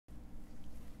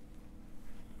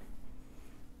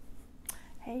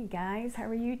Hey guys, how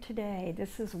are you today?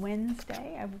 This is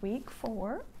Wednesday of week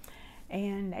 4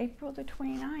 and April the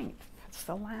 29th. It's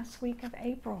the last week of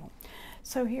April.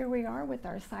 So here we are with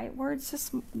our sight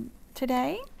words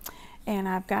today, and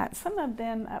I've got some of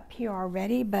them up here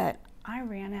already, but I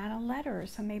ran out of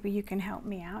letters, so maybe you can help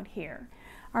me out here.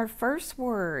 Our first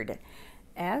word,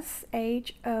 S-H-O-U-L-D.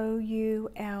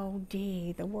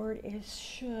 The word is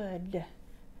should.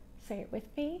 Say it with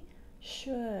me.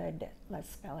 Should. Let's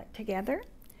spell it together.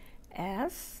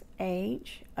 S-H-O-U-L-D.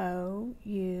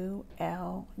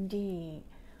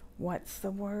 What's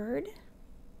the word?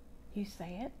 You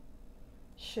say it.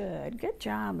 Should. Good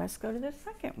job. Let's go to the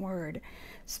second word.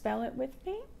 Spell it with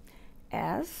me.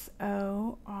 S-O-R-R-Y.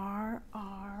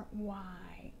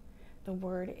 The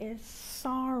word is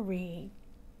sorry.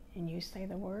 And you say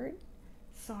the word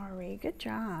sorry. Good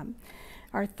job.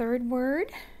 Our third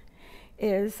word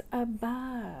is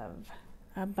above.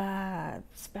 Above.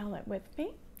 Spell it with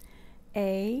me.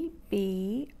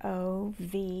 A-B-O-V-E.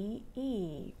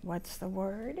 What's the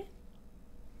word?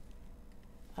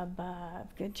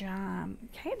 Above. Good job.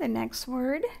 Okay, the next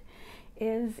word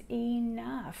is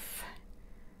enough.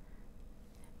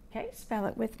 Okay, spell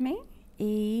it with me.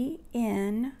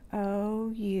 E-N-O-U-G-H.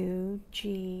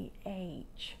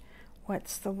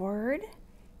 What's the word?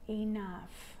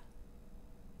 Enough.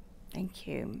 Thank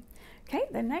you. Okay,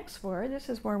 the next word, this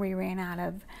is where we ran out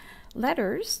of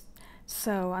letters,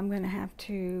 so I'm going to have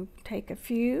to take a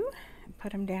few and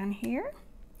put them down here.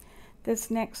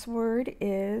 This next word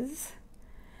is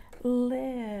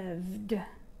lived.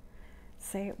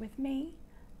 Say it with me.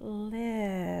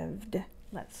 Lived.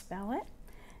 Let's spell it.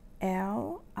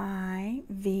 L-I-V-E-D.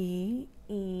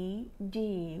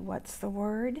 What's the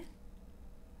word?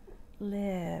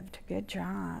 Lived. Good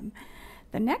job.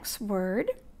 The next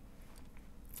word,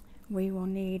 we will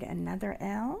need another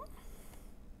L,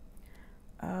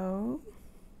 O,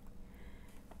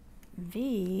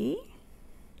 V,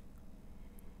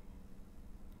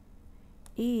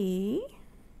 E,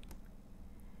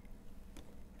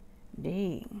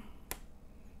 D.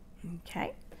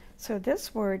 Okay, so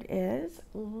this word is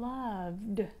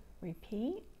loved.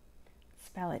 Repeat,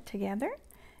 spell it together.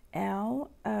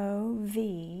 L-O-V-E-D.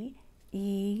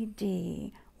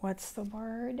 What's the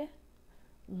word?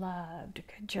 Loved.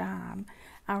 Good job.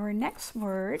 Our next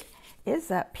word is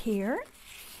up here.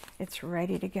 It's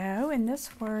ready to go, and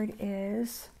this word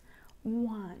is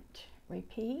want.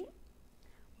 Repeat.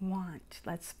 Want.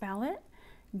 Let's spell it.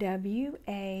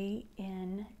 W-A-N-T.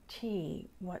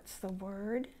 What's the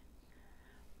word?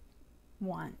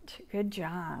 Want. Good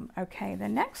job. Okay, the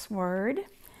next word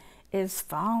is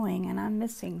falling, and I'm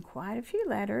missing quite a few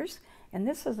letters, and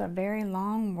this is a very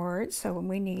long word, so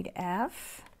we need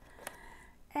F,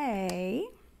 A,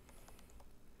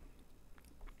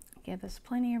 give us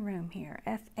plenty of room here,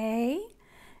 F-A-L,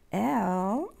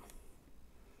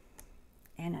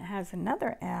 and it has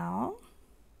another L,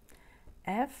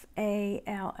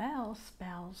 F-A-L-L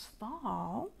spells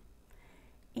fall,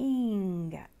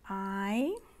 ing,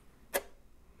 I-N-G.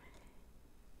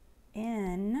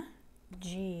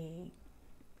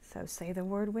 So say the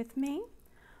word with me,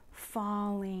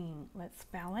 falling. Let's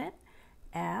spell it.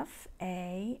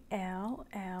 F-A-L-L-I-N-G,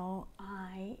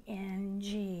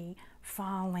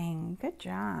 falling. Good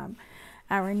job.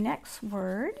 Our next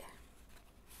word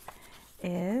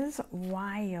is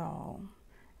while.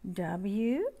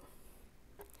 W-H-I,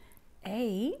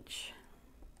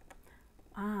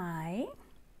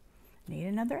 need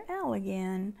another L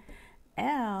again,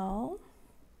 L-E,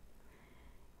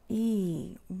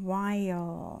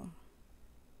 while.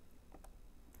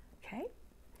 Okay.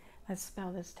 Let's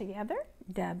spell this together.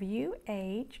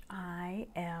 W-H-I-L-E.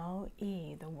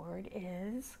 The word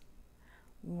is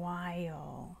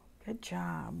while. Good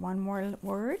job. One more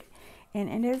word, and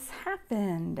it has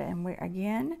happened. And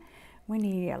we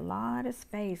need a lot of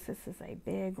space. This is a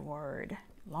big word,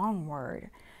 long word.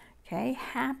 Okay,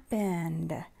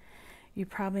 happened. You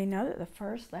probably know that the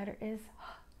first letter is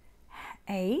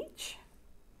H,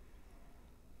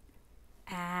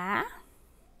 A,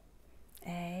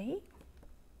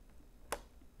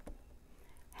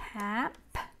 hap,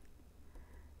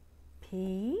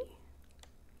 P,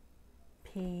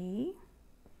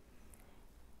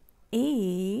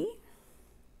 E,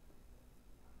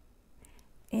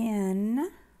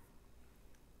 N,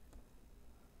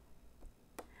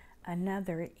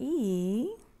 another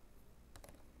E,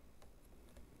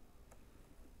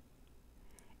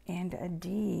 and a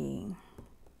D.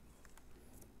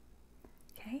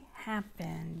 Okay,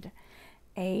 happened.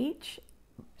 H,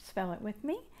 spell it with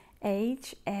me.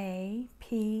 H-A-P-P-E-N-E-D.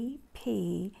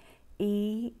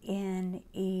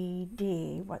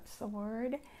 What's the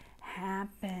word?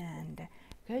 Happened.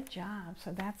 Good job.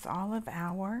 So that's all of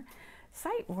our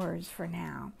sight words for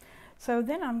now. So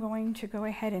then I'm going to go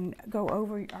ahead and go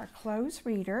over our closed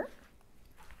reader.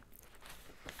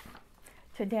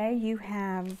 Today you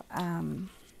have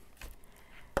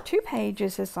 2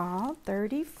 pages is all,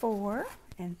 34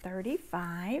 and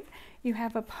 35. You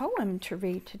have a poem to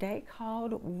read today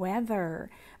called Weather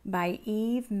by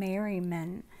Eve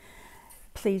Merriman.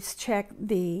 Please check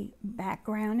the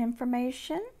background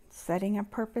information, setting a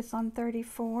purpose on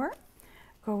 34.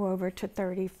 Go over to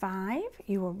 35.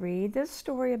 You will read the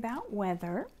story about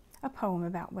weather, a poem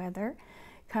about weather.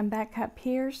 Come back up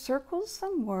here, circle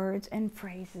some words and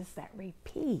phrases that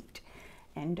repeat.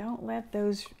 And don't let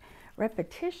those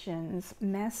repetitions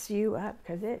mess you up,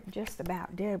 because it just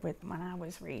about did when I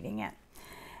was reading it.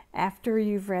 After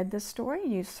you've read the story,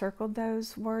 you've circled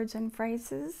those words and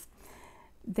phrases.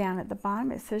 Down at the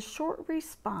bottom it says short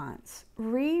response.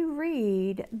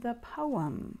 Reread the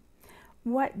poem.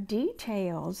 What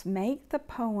details make the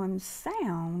poem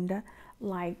sound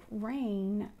like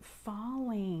rain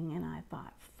falling? And I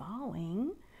thought,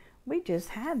 falling? We just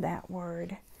had that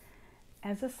word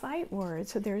as a sight word.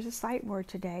 So there's a sight word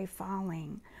today,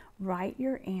 falling. Write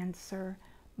your answer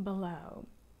below.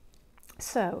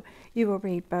 So you will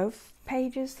read both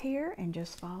pages here and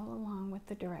just follow along with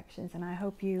the directions. And I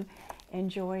hope you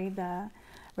enjoy the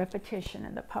repetition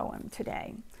of the poem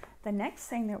today. The next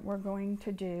thing that we're going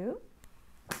to do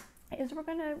is we're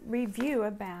going to review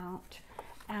about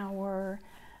our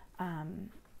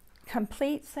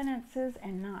complete sentences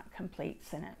and not complete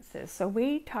sentences. So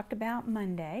we talked about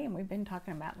Monday, and we've been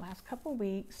talking about last couple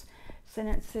weeks.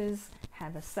 Sentences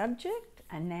have a subject,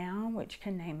 a noun, which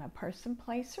can name a person,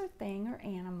 place, or thing, or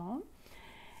animal,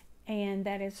 and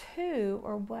that is who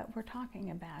or what we're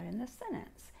talking about in the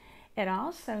sentence. It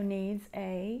also needs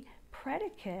a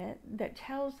predicate that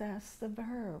tells us the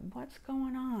verb. What's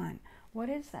going on? What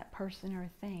is that person or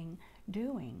thing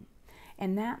doing?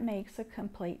 And that makes a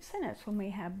complete sentence when we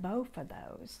have both of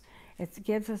those. It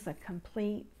gives us a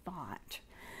complete thought.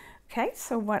 Okay,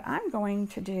 so what I'm going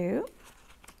to do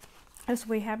is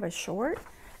we have a short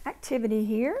activity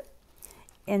here.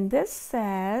 And this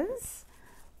says,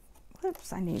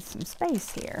 whoops, I need some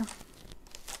space here.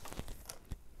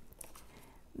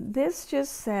 This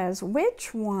just says,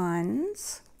 which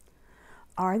ones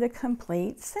are the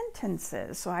complete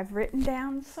sentences? So I've written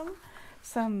down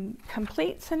some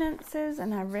complete sentences,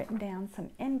 and I've written down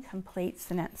some incomplete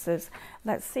sentences.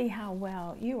 Let's see how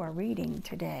well you are reading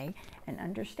today and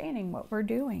understanding what we're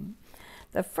doing.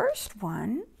 The first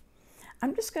one,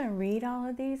 I'm just going to read all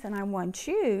of these, and I want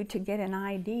you to get an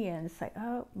idea and say,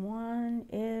 oh, one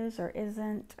is or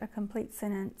isn't a complete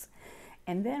sentence.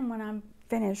 And then when I'm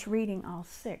finished reading all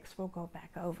 6, we'll go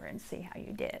back over and see how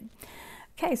you did.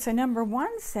 Okay, so number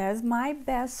 1 says, my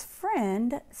best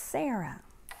friend, Sarah.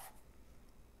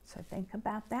 So think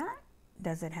about that.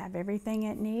 Does it have everything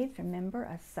it needs? Remember,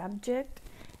 a subject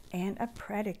and a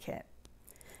predicate.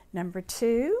 Number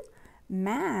 2,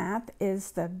 math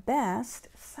is the best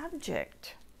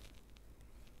subject.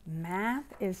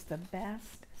 Math is the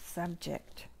best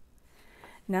subject.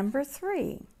 Number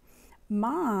 3,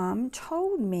 Mom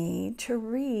told me to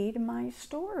read my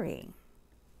story.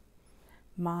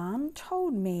 Mom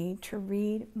told me to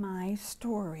read my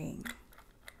story.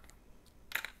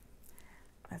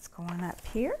 Let's go on up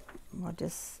here. We'll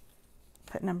just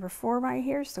put number 4 right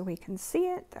here so we can see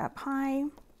it up high.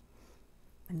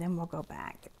 And then we'll go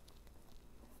back.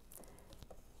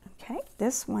 Okay,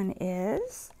 this one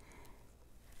is,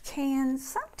 can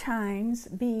sometimes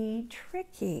be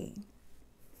tricky.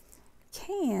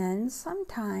 Can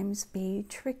sometimes be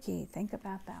tricky. Think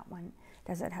about that one.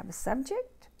 Does it have a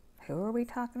subject? Who are we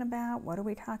talking about? What are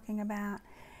we talking about?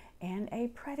 And a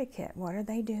predicate. What are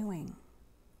they doing?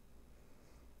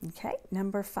 Okay,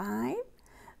 number 5.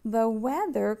 The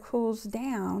weather cools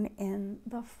down in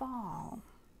the fall.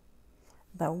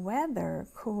 The weather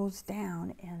cools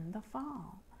down in the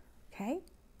fall. Okay?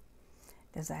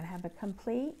 Does that have a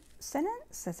complete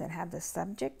sentence? Does it have the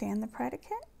subject and the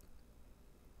predicate?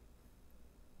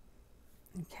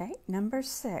 Okay, number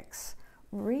 6.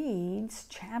 Reads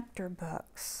chapter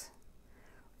books.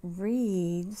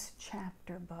 Reads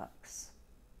chapter books.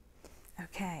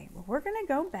 Okay, well, we're going to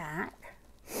go back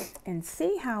and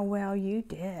see how well you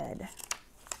did.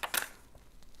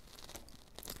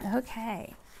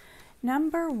 Okay,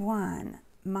 number 1,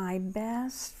 my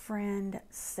best friend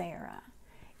Sarah.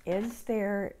 Is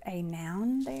there a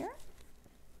noun there?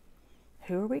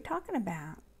 Who are we talking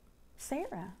about?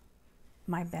 Sarah,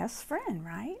 my best friend,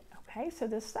 right? Okay, so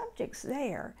the subject's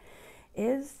there.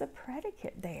 Is the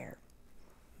predicate there?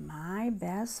 My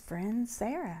best friend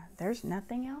Sarah. There's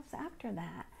nothing else after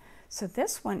that. So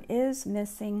this one is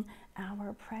missing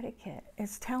our predicate.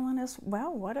 It's telling us,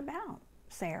 well, what about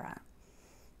Sarah?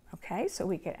 Okay, so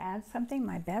we could add something.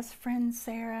 My best friend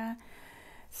Sarah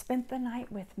spent the night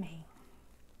with me,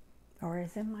 or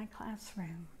is in my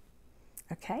classroom.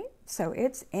 Okay, so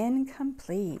it's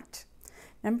incomplete.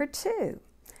 Number 2,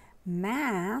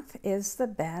 math is the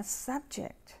best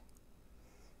subject.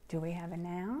 Do we have a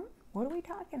noun? What are we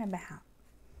talking about?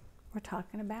 We're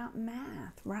talking about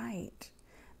math, right?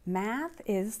 Math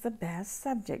is the best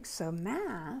subject. So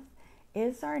math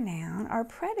is our noun. Our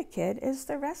predicate is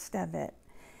the rest of it.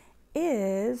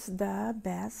 Is the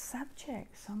best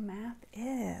subject. So math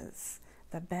is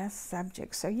the best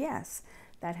subject. So yes,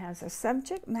 that has a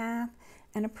subject, math,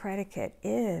 and a predicate.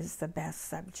 Is the best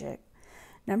subject.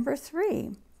 Number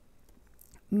 3,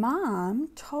 Mom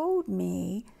told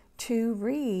me to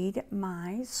read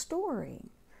my story.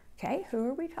 Okay, who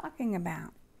are we talking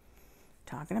about?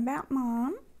 Talking about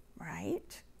Mom,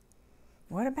 right?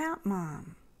 What about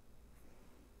Mom?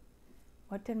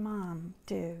 What did Mom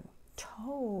do?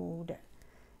 Told.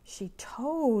 She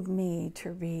told me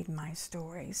to read my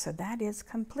story. So that is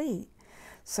complete.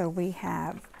 So we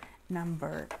have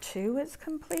number 2 is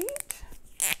complete.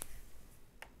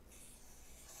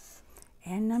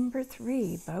 And number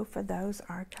 3, both of those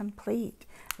are complete.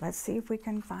 Let's see if we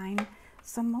can find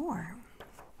some more.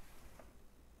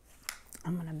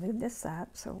 I'm going to move this up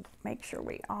so make sure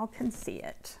we all can see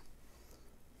it.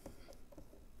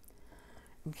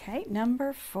 Okay,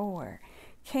 number 4.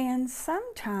 Can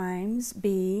sometimes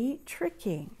be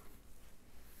tricky.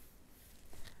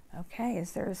 Okay,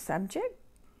 is there a subject?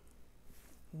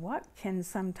 What can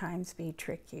sometimes be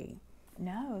tricky?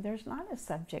 No, there's not a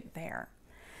subject there.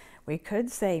 We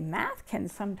could say math can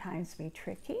sometimes be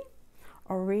tricky,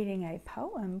 or reading a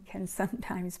poem can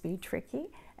sometimes be tricky,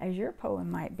 as your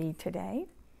poem might be today.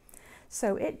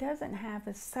 So it doesn't have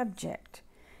a subject.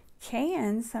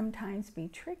 Can sometimes be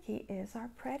tricky is our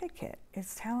predicate.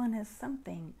 It's telling us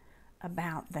something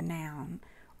about the noun.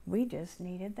 We just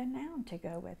needed the noun to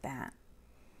go with that.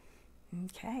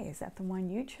 Okay, is that the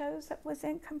one you chose that was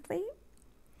incomplete?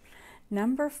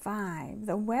 Number 5,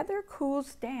 the weather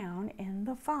cools down in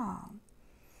the fall.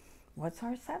 What's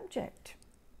our subject?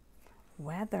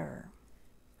 Weather.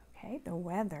 Okay, the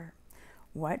weather.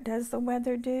 What does the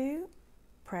weather do?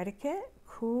 Predicate,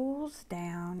 cools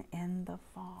down in the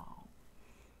fall.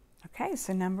 Okay,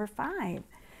 so number 5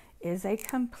 is a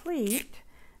complete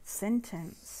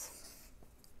sentence.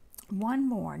 One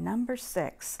more, number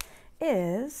 6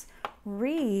 is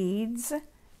reads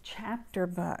chapter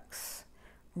books.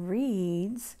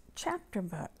 Reads chapter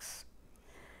books.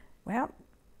 Well,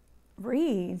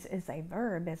 reads is a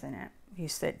verb, isn't it? You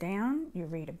sit down, you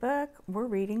read a book. We're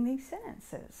reading these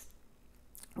sentences.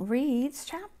 Reads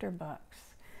chapter books.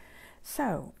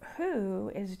 So,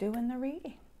 who is doing the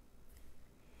reading?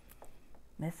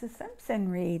 Mrs. Simpson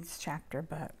reads chapter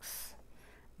books.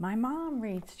 My mom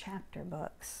reads chapter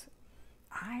books.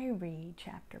 I read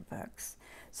chapter books.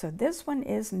 So this one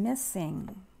is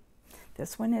missing.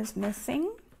 This one is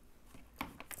missing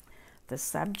the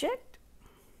subject.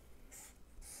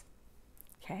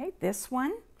 Okay, this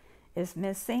one is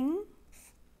missing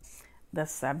the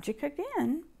subject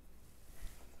again.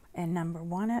 And number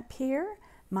 1 up here,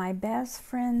 my best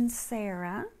friend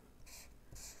Sarah.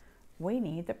 We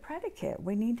need the predicate.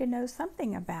 We need to know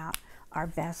something about our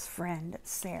best friend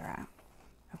Sarah.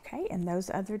 Okay, and those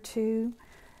other 2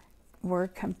 were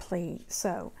complete.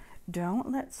 So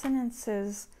don't let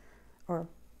sentences or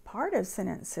part of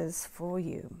sentences fool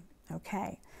you.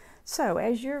 Okay, so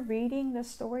as you're reading the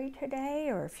story today,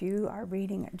 or if you are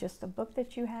reading just a book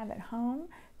that you have at home,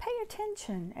 pay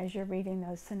attention as you're reading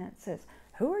those sentences.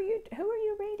 Who are you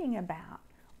reading about?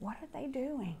 What are they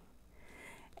doing?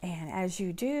 And as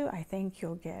you do, I think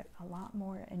you'll get a lot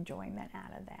more enjoyment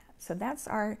out of that. So that's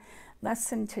our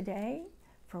lesson today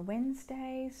for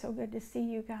Wednesday. So good to see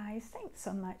you guys. Thanks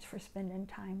so much for spending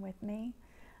time with me.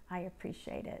 I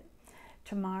appreciate it.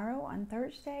 Tomorrow on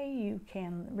Thursday, you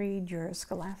can read your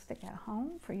Scholastic at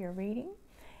home for your reading.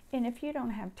 And if you don't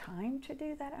have time to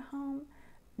do that at home,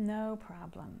 no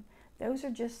problem. Those are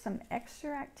just some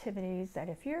extra activities that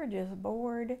if you're just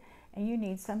bored and you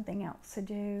need something else to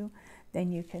do,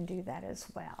 then you can do that as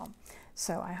well.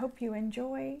 So I hope you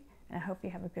enjoy, and I hope you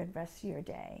have a good rest of your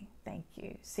day. Thank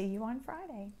you. See you on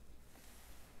Friday.